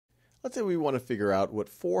Let's say we want to figure out what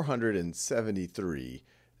 473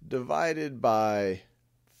 divided by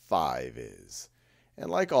 5 is. And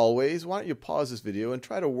like always, why don't you pause this video and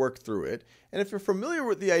try to work through it. And if you're familiar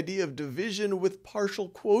with the idea of division with partial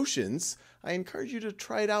quotients, I encourage you to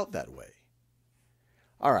try it out that way.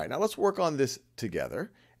 All right, now let's work on this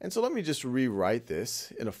together. And so let me just rewrite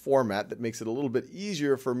this in a format that makes it a little bit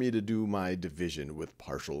easier for me to do my division with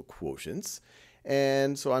partial quotients.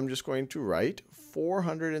 And so I'm just going to write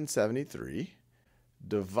 473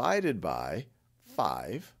 divided by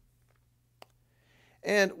 5.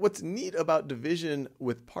 And what's neat about division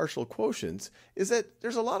with partial quotients is that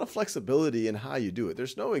there's a lot of flexibility in how you do it.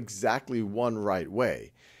 There's no exactly one right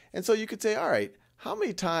way. And so you could say, all right, how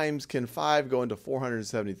many times can 5 go into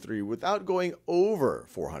 473 without going over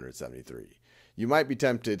 473? You might be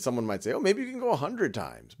tempted, someone might say, oh, maybe you can go 100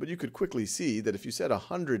 times. But you could quickly see that if you said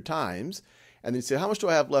 100 times, and then you say, how much do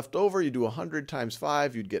I have left over? You do 100 times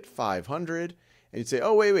 5, you'd get 500. And you'd say,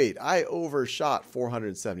 oh, wait, I overshot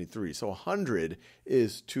 473. So 100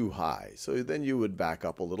 is too high. So then you would back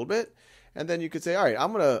up a little bit. And then you could say, all right,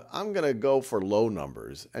 I'm gonna go for low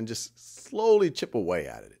numbers and just slowly chip away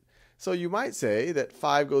at it. So you might say that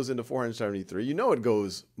 5 goes into 473. You know it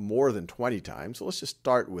goes more than 20 times. So let's just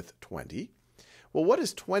start with 20. Well, what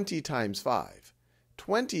is 20 times 5?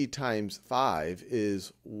 20 times 5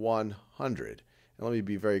 is 100. And let me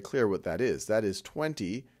be very clear what that is. That is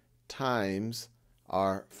 20 times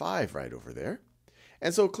our 5 right over there.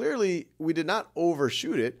 And so clearly we did not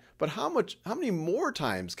overshoot it, but how many more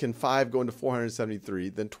times can 5 go into 473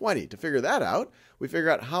 than 20? To figure that out, we figure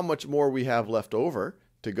out how much more we have left over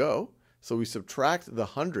to go. So we subtract the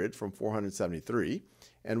 100 from 473,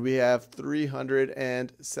 and we have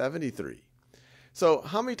 373. So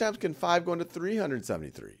how many times can 5 go into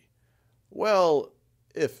 373? Well,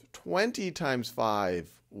 if 20 times 5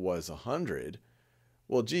 was 100,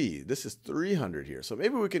 well, gee, this is 300 here. So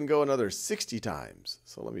maybe we can go another 60 times.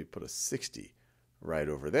 So let me put a 60 right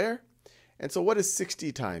over there. And so what is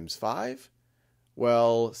 60 times 5?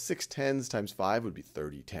 Well, 6 tens times 5 would be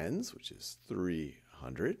 30 tens, which is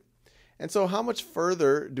 300. And so how much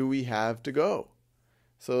further do we have to go?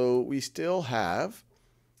 So we still have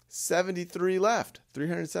 73 left.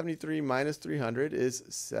 373 minus 300 is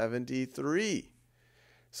 73.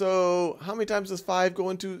 So how many times does 5 go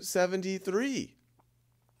into 73?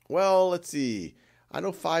 Well, let's see. I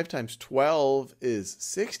know 5 times 12 is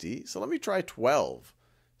 60, so let me try 12.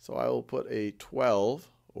 So I will put a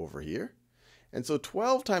 12 over here. And so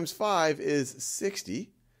 12 times 5 is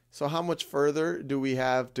 60. So how much further do we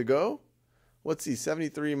have to go? Let's see,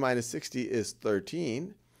 73 minus 60 is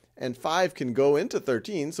 13. And 5 can go into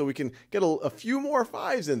 13, so we can get a few more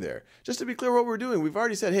 5s in there. Just to be clear what we're doing, we've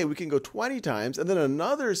already said, hey, we can go 20 times, and then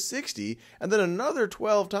another 60, and then another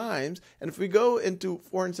 12 times. And if we go into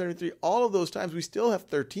 473 all of those times, we still have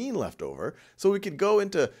 13 left over. So we could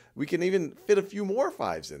we can even fit a few more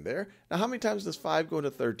 5s in there. Now, how many times does 5 go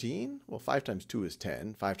into 13? Well, 5 times 2 is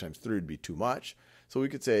 10. 5 times 3 would be too much. So we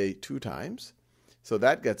could say 2 times. So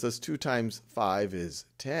that gets us 2 times 5 is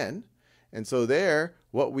 10. And so there,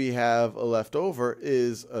 what we have left over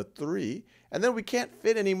is a 3. And then we can't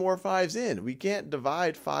fit any more 5s in. We can't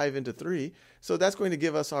divide 5 into 3. So that's going to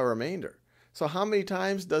give us our remainder. So how many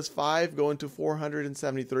times does 5 go into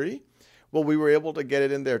 473? Well, we were able to get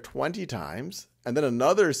it in there 20 times, and then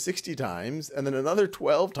another 60 times, and then another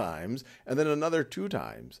 12 times, and then another 2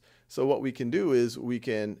 times. So what we can do is we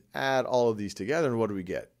can add all of these together, and what do we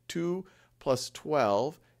get? 2 plus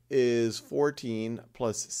 12 is 14,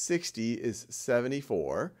 plus 60 is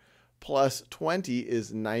 74, plus 20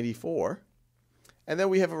 is 94. And then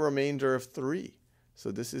we have a remainder of 3.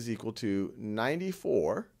 So this is equal to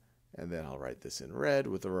 94. And then I'll write this in red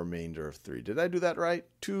with a remainder of 3. Did I do that right?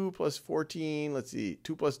 2 plus 14, let's see,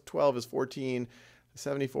 2 plus 12 is 14,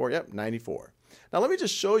 74, yep, 94. Now let me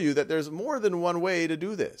just show you that there's more than one way to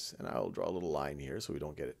do this. And I'll draw a little line here so we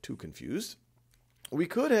don't get it too confused. We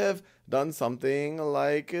could have done something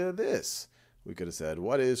like this. We could have said,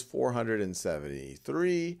 what is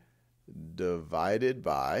 473 divided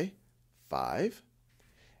by 5?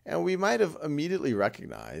 And we might have immediately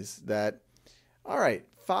recognized that, all right,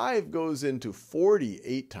 5 goes into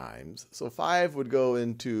 48 times. So 5 would go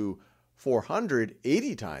into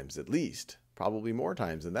 480 times at least. Probably more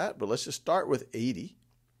times than that, but let's just start with 80.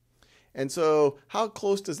 And so how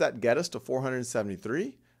close does that get us to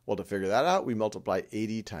 473? Well, to figure that out, we multiply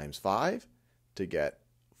 80 times 5 to get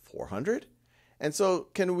 400. And so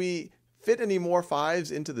can we fit any more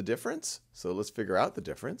 5s into the difference? So let's figure out the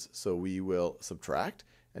difference. So we will subtract.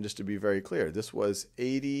 And just to be very clear, this was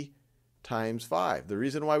 80 times 5. The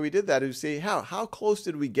reason why we did that is see how close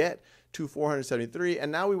did we get to 473,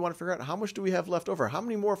 and now we want to figure out how much do we have left over. How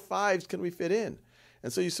many more 5s can we fit in?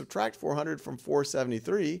 And so you subtract 400 from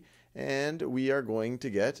 473, and we are going to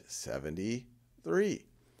get 73.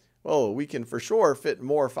 Well, we can for sure fit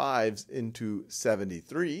more 5s into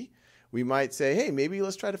 73. We might say, hey, maybe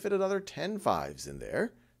let's try to fit another 10 5s in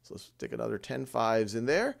there. So let's stick another 10 5s in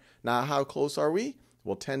there. Now, how close are we?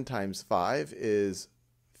 Well, 10 times 5 is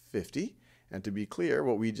 50. And to be clear,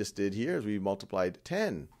 what we just did here is we multiplied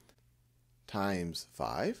 10 times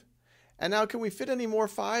 5. And now, can we fit any more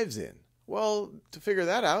 5s in? Well, to figure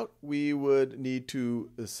that out, we would need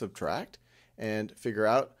to subtract and figure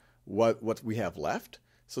out what we have left.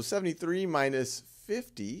 So 73 minus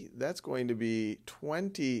 50, that's going to be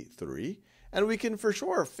 23. And we can for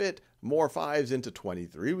sure fit more 5s into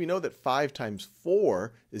 23. We know that 5 times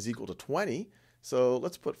 4 is equal to 20. So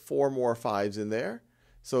let's put 4 more 5s in there.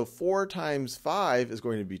 So 4 times 5 is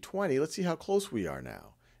going to be 20. Let's see how close we are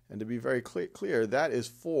now. And to be very clear, that is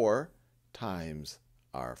 4 times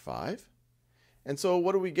our 5. And so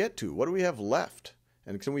what do we get to? What do we have left?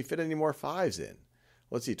 And can we fit any more 5s in?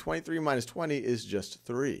 Let's see, 23 minus 20 is just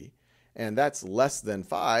 3. And that's less than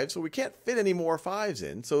 5, so we can't fit any more 5s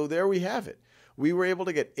in. So there we have it. We were able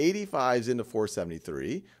to get 85s into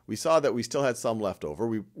 473. We saw that we still had some left over.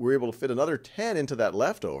 We were able to fit another 10 into that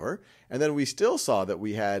leftover. And then we still saw that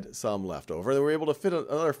we had some left over. Then we were able to fit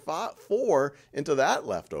another 4 into that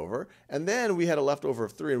leftover. And then we had a leftover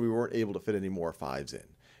of 3, and we weren't able to fit any more 5s in.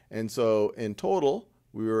 And so in total,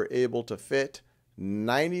 we were able to fit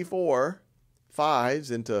 94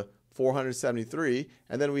 5s into 473,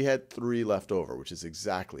 and then we had 3 left over, which is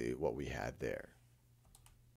exactly what we had there.